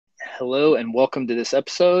Hello and welcome to this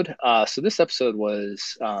episode. So this episode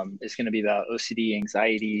is going to be about OCD,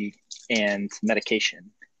 anxiety, and medication,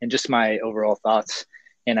 and just my overall thoughts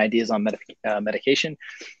and ideas on medication.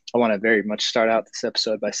 I want to very much start out this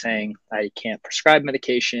episode by saying I can't prescribe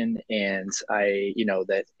medication, and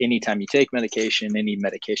that anytime you take medication, any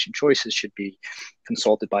medication choices should be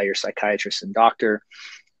consulted by your psychiatrist and doctor.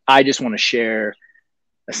 I just want to share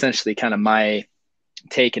essentially kind of my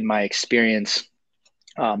take and my experience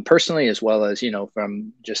personally, as well as,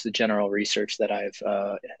 from just the general research that I've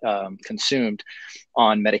consumed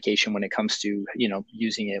on medication when it comes to,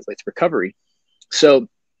 using it with recovery. So,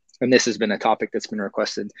 and this has been a topic that's been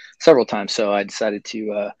requested several times. So I decided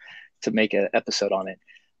to make an episode on it.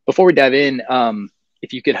 Before we dive in,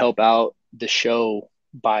 if you could help out the show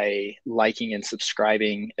by liking and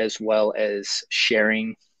subscribing, as well as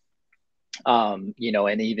sharing, and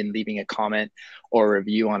even leaving a comment or a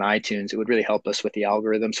review on iTunes, it would really help us with the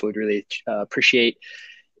algorithm. So we'd really appreciate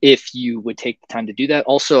if you would take the time to do that.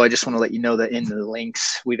 Also, I just want to let you know that in the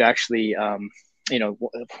links, we've actually, a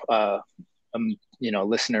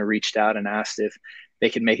listener reached out and asked if they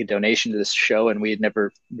could make a donation to this show, and we had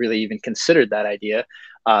never really even considered that idea.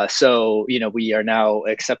 So we are now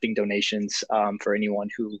accepting donations for anyone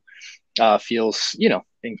who feels,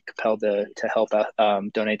 being compelled to help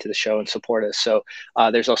donate to the show and support us. So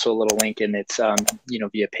there's also a little link, and it's,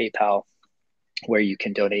 via PayPal, where you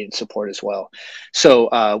can donate and support as well.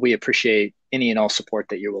 So we appreciate any and all support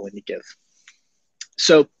that you're willing to give.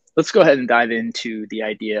 So let's go ahead and dive into the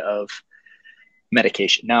idea of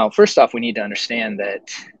medication. Now, first off, we need to understand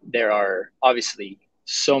that there are obviously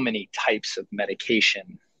so many types of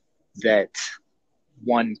medication that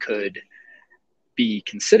one could be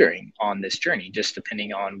considering on this journey, just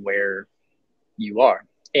depending on where you are.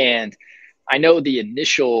 And I know the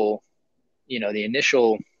initial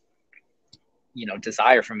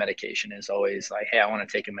desire for medication is always like, hey, I want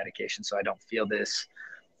to take a medication so I don't feel this,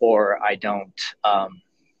 or I don't, I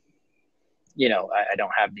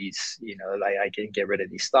don't have these, I can get rid of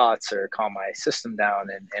these thoughts or calm my system down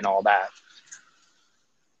and all that.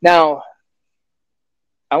 Now,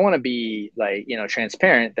 I want to be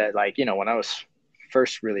transparent that when I was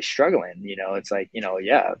first really struggling, it's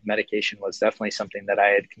medication was definitely something that I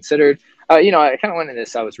had considered. I kind of went into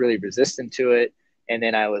this, I was really resistant to it. And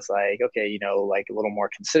then I was like, okay, a little more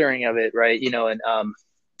considering of it. Right.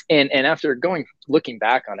 And after looking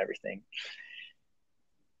back on everything,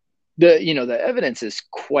 the evidence is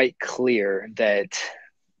quite clear that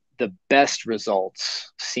the best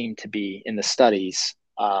results seem to be in the studies,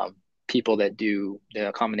 people that do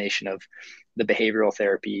the combination of the behavioral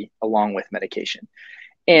therapy along with medication.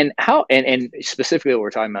 And specifically what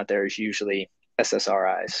we're talking about there is usually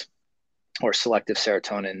SSRIs, or selective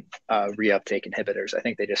serotonin reuptake inhibitors. I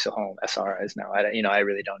think they just call them SRIs now. I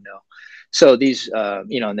really don't know. So these,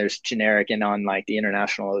 and there's generic, and on like the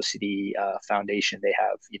International OCD Foundation, they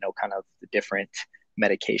have, kind of the different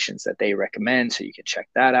medications that they recommend. So you can check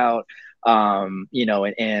that out. And you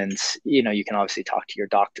can obviously talk to your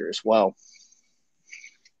doctor as well.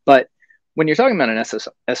 But when you're talking about an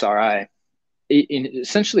SSRI,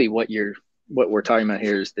 essentially what we're talking about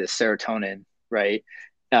here is the serotonin, right?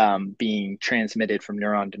 Being transmitted from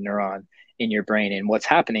neuron to neuron in your brain. And what's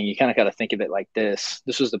happening, you kind of got to think of it like this.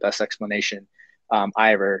 This was the best explanation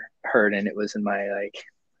I ever heard. And it was in my,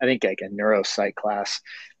 I think a neuropsych class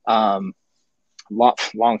long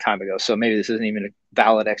time ago. So maybe this isn't even a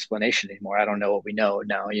valid explanation anymore. I don't know what we know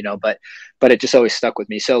now, but it just always stuck with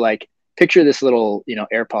me. So picture this little,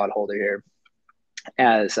 AirPod holder here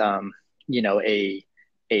as, a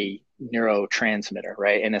neurotransmitter,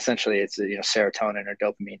 right? And essentially it's serotonin or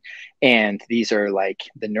dopamine, and these are like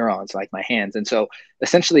the neurons, like my hands. And so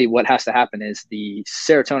essentially what has to happen is the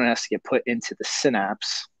serotonin has to get put into the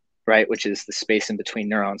synapse, right, which is the space in between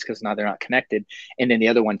neurons, because now they're not connected, and then the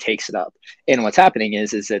other one takes it up. And what's happening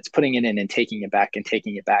is it's putting it in and taking it back and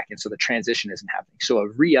taking it back, and so the transition isn't happening. So a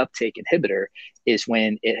reuptake inhibitor is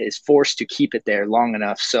when it is forced to keep it there long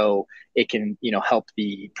enough so it can help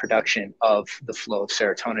the production of the flow of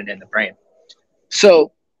serotonin in the brain.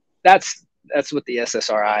 So that's what the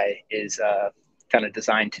SSRI is kind of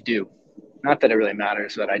designed to do. Not that it really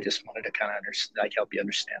matters, but I just wanted to kind of help you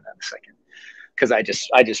understand that in a second, because I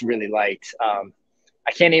just really liked,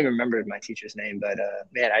 I can't even remember my teacher's name, but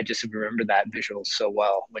man, I just remember that visual so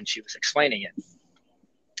well when she was explaining it.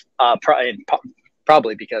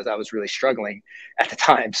 Probably because I was really struggling at the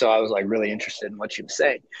time, so I was really interested in what she was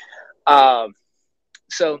saying.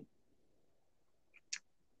 So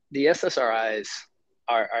the SSRIs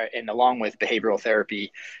are, and along with behavioral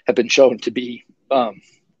therapy, have been shown to be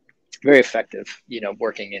very effective,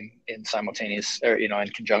 working in simultaneous, or, in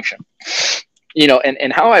conjunction,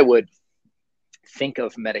 and how I would think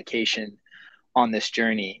of medication on this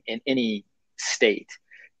journey in any state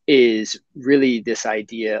is really this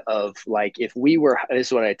idea of like, if we were, this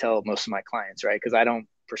is what I tell most of my clients, right? Because I don't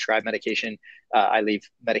prescribe medication. I leave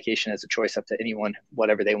medication as a choice up to anyone,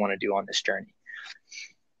 whatever they want to do on this journey.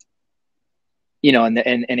 And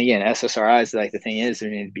again, SSRIs, like the thing is, we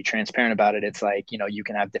need to be transparent about it. It's like, you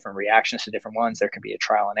can have different reactions to different ones. There can be a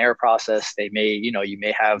trial and error process. They may, you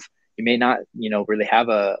may not, really have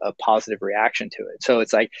a positive reaction to it. So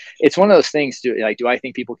it's like, it's one of those things. Do I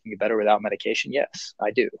think people can get better without medication? Yes,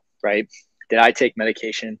 I do. Right. Did I take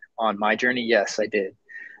medication on my journey? Yes, I did.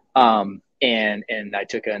 And I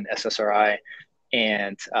took an SSRI,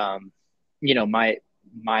 and,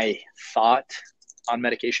 my thought on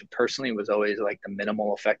medication personally was always like the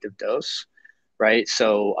minimal effective dose. Right.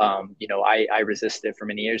 So, I resisted it for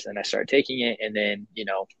many years, and I started taking it. And then,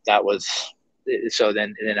 that was, so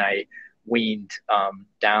then I weaned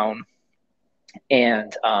down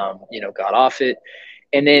and, got off it.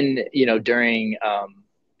 And then, during,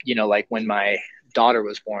 like when my daughter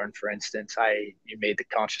was born, for instance, I made the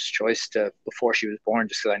conscious choice to, before she was born,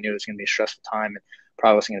 just because I knew it was going to be a stressful time and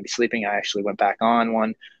probably wasn't going to be sleeping, I actually went back on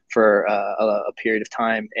one for a period of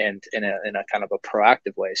time, and in a kind of a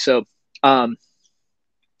proactive way. So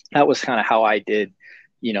that was kind of how I did,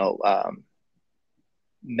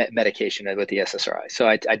 medication with the SSRI. So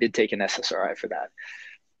I did take an SSRI for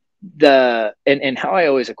that. And how I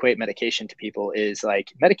always equate medication to people is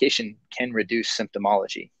like, medication can reduce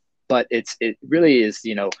symptomology, but it really is,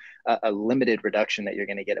 a limited reduction that you're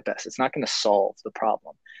going to get at best. It's not going to solve the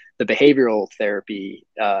problem. The behavioral therapy,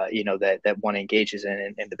 that one engages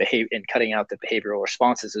in, and the behavior, and cutting out the behavioral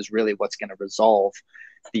responses, is really what's going to resolve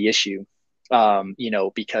the issue.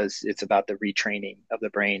 Because it's about the retraining of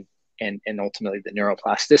the brain, and ultimately the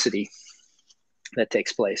neuroplasticity that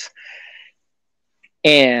takes place.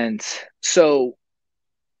 And so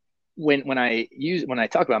when I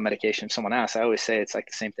talk about medication, someone asks, I always say it's like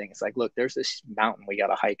the same thing. It's like, look, there's this mountain we got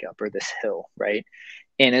to hike up, or this hill, right?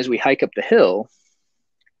 And as we hike up the hill,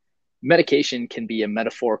 medication can be a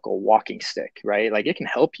metaphorical walking stick, right? Like, it can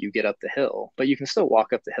help you get up the hill, but you can still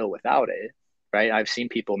walk up the hill without it, right? I've seen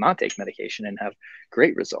people not take medication and have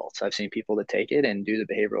great results. I've seen people that take it and do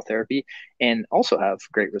the behavioral therapy and also have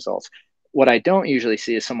great results. What I don't usually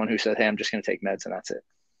see is someone who says, hey, I'm just going to take meds and that's it.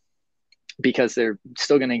 Because they're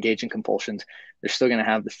still going to engage in compulsions. They're still going to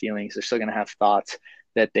have the feelings. They're still going to have thoughts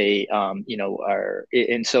that they, are.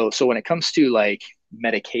 And so when it comes to like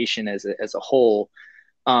medication as a whole,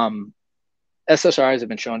 SSRIs have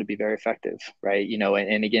been shown to be very effective, right?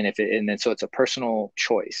 And again, so it's a personal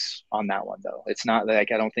choice on that one, though. It's not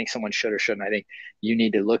like, I don't think someone should or shouldn't. I think you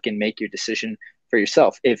need to look and make your decision for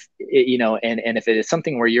yourself. If and if it is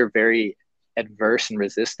something where you're very adverse and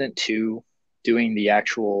resistant to doing the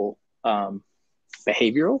actual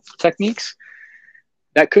behavioral techniques,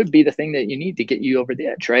 that could be the thing that you need to get you over the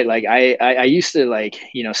edge, right? Like I used to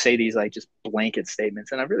say these like just blanket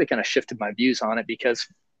statements, and I've really kind of shifted my views on it, because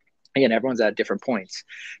again, everyone's at different points.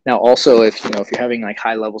 Now, also, if you're having like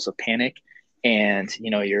high levels of panic, and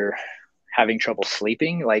you're having trouble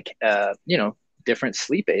sleeping, like different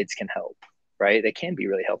sleep aids can help, right? They can be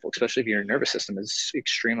really helpful, especially if your nervous system is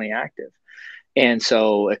extremely active. And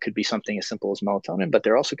so it could be something as simple as melatonin, but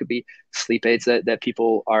there also could be sleep aids that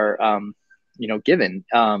people are, given.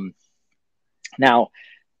 Now,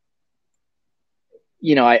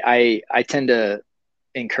 I tend to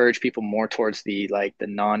encourage people more towards the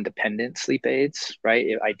non-dependent sleep aids,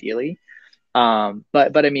 right? Ideally.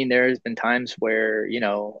 But I mean, there's been times where,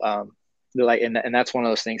 and that's one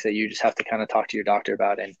of those things that you just have to kind of talk to your doctor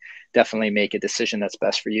about, and definitely make a decision that's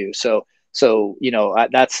best for you. So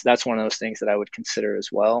that's one of those things that I would consider as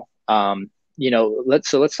well.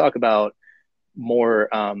 Let's talk about more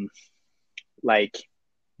like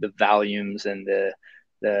the Valiums and the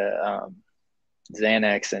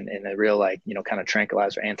Xanax and the real kind of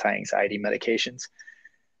tranquilizer, anti-anxiety medications.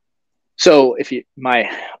 So my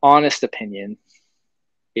honest opinion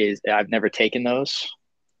is I've never taken those,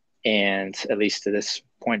 and at least to this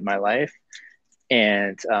point in my life,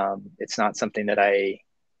 and it's not something that I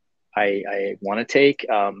want to take.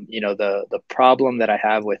 The problem that I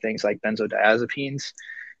have with things like benzodiazepines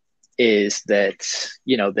is that,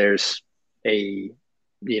 there's a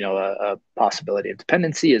possibility of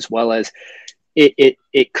dependency, as well as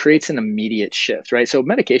it creates an immediate shift, right? So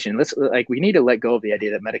medication, we need to let go of the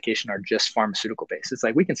idea that medication are just pharmaceutical based. It's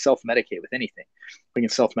like we can self-medicate with anything. We can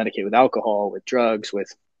self-medicate with alcohol, with drugs,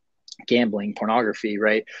 with gambling, pornography,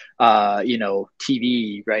 right?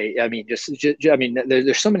 TV, right? I mean, I mean,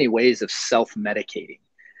 there's so many ways of self-medicating.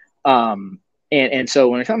 And so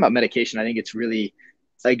when we're talking about medication, I think it's really,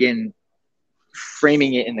 again,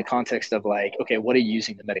 framing it in the context of like, okay, what are you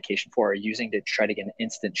using the medication for? Are you using to try to get an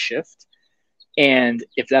instant shift? And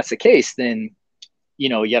if that's the case, then, you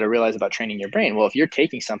got to realize about training your brain. Well, if you're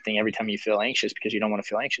taking something every time you feel anxious because you don't want to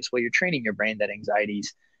feel anxious, well, you're training your brain that anxiety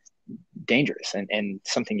is dangerous and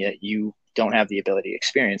something that you don't have the ability to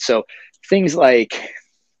experience. So things like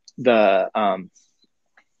the,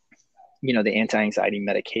 the anti-anxiety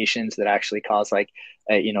medications that actually cause like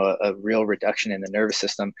a real reduction in the nervous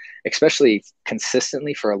system, especially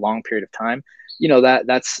consistently for a long period of time,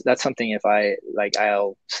 that's something if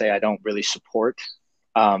I'll say I don't really support,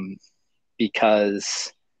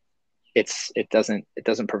 because it doesn't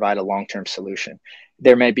provide a long-term solution.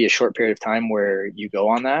 There may be a short period of time where you go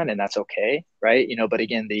on that, and that's okay, right? But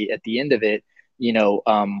again, at the end of it,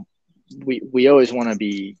 we always want to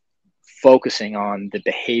be focusing on the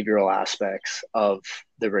behavioral aspects of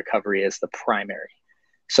the recovery as the primary.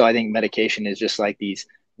 So I think medication is just like these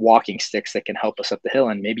walking sticks that can help us up the hill.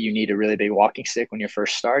 And maybe you need a really big walking stick when you're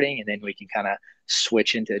first starting, and then we can kind of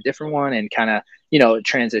switch into a different one and kind of,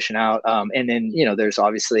 transition out. And then, there's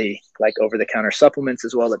obviously like over-the-counter supplements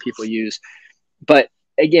as well that people use. But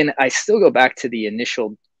again, I still go back to the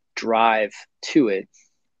initial drive to it.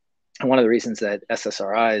 And one of the reasons that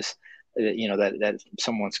SSRIs, that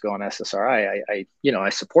someone wants to go on SSRI, I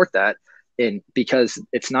support that, and because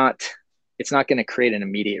it's not going to create an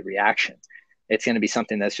immediate reaction. It's going to be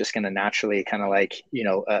something that's just going to naturally kind of like,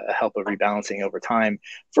 help a rebalancing over time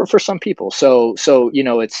for some people. So,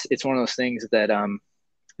 it's one of those things that,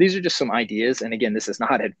 these are just some ideas. And again, this is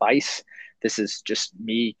not advice. This is just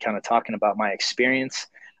me kind of talking about my experience,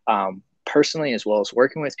 personally, as well as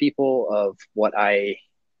working with people of what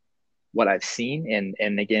I've seen.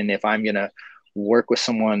 And again, if I'm going to work with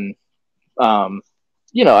someone, I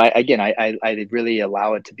really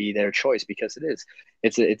allow it to be their choice, because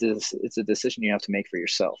it's a decision you have to make for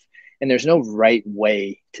yourself. And there's no right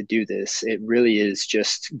way to do this. It really is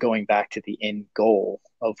just going back to the end goal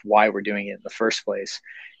of why we're doing it in the first place.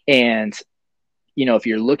 And, if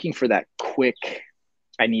you're looking for that quick,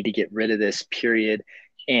 I need to get rid of this period.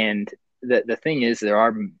 And the thing is, there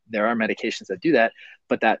are medications that do that,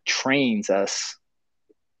 but that trains us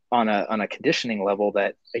on a conditioning level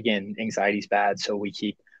that, again, anxiety is bad. So we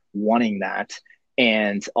keep wanting that.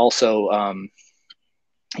 And also,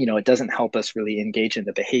 it doesn't help us really engage in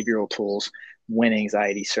the behavioral tools when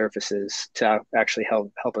anxiety surfaces to actually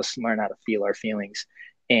help us learn how to feel our feelings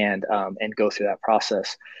and go through that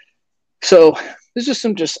process. So there's just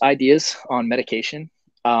some ideas on medication.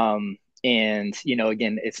 And,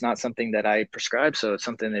 again, it's not something that I prescribe. So it's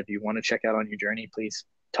something that if you want to check out on your journey, please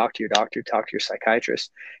talk to your doctor, talk to your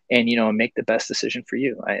psychiatrist, and, make the best decision for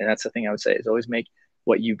you. And that's the thing I would say, is always make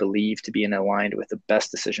what you believe to be aligned with the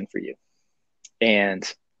best decision for you. And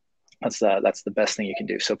that's the best thing you can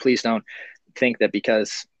do. So please don't think that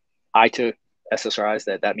because I took SSRIs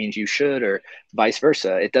that means you should, or vice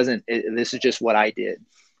versa. It doesn't. This is just what I did,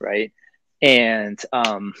 right? And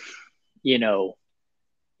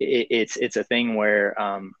it's a thing where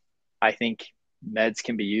I think meds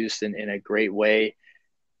can be used in a great way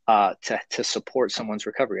to support someone's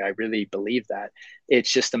recovery. I really believe that.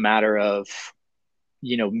 It's just a matter of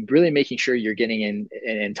really making sure you're getting in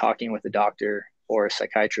and talking with a doctor or a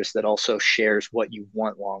psychiatrist that also shares what you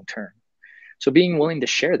want long term. So being willing to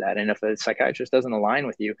share that. And if a psychiatrist doesn't align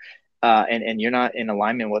with you, and you're not in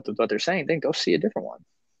alignment with what they're saying, then go see a different one.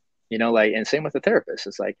 And same with the therapist.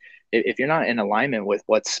 It's like, if you're not in alignment with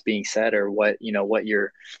what's being said, or what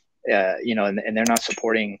you're, and they're not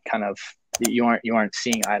supporting, kind of, you aren't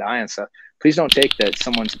seeing eye to eye and stuff, please don't take that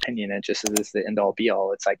someone's opinion and just as the end all be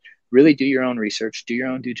all. It's like, really do your own research, do your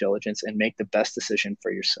own due diligence, and make the best decision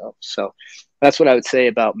for yourself. So that's what I would say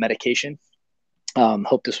about medication.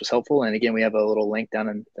 Hope this was helpful. And again, we have a little link down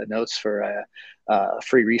in the notes for a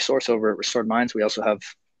free resource over at Restored Minds. We also have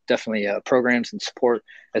definitely programs and support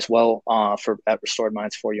as well at Restored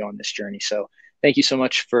Minds for you on this journey. So thank you so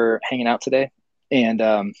much for hanging out today, and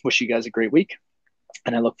wish you guys a great week.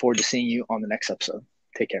 And I look forward to seeing you on the next episode.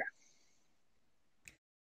 Take care.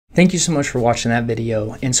 Thank you so much for watching that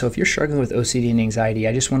video. And so if you're struggling with OCD and anxiety,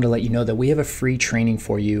 I just wanted to let you know that we have a free training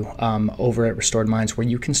for you over at Restored Minds, where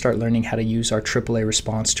you can start learning how to use our AAA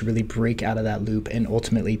response to really break out of that loop and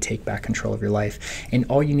ultimately take back control of your life. And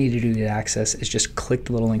all you need to do to access is just click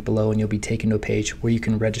the little link below, and you'll be taken to a page where you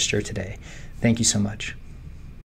can register today. Thank you so much.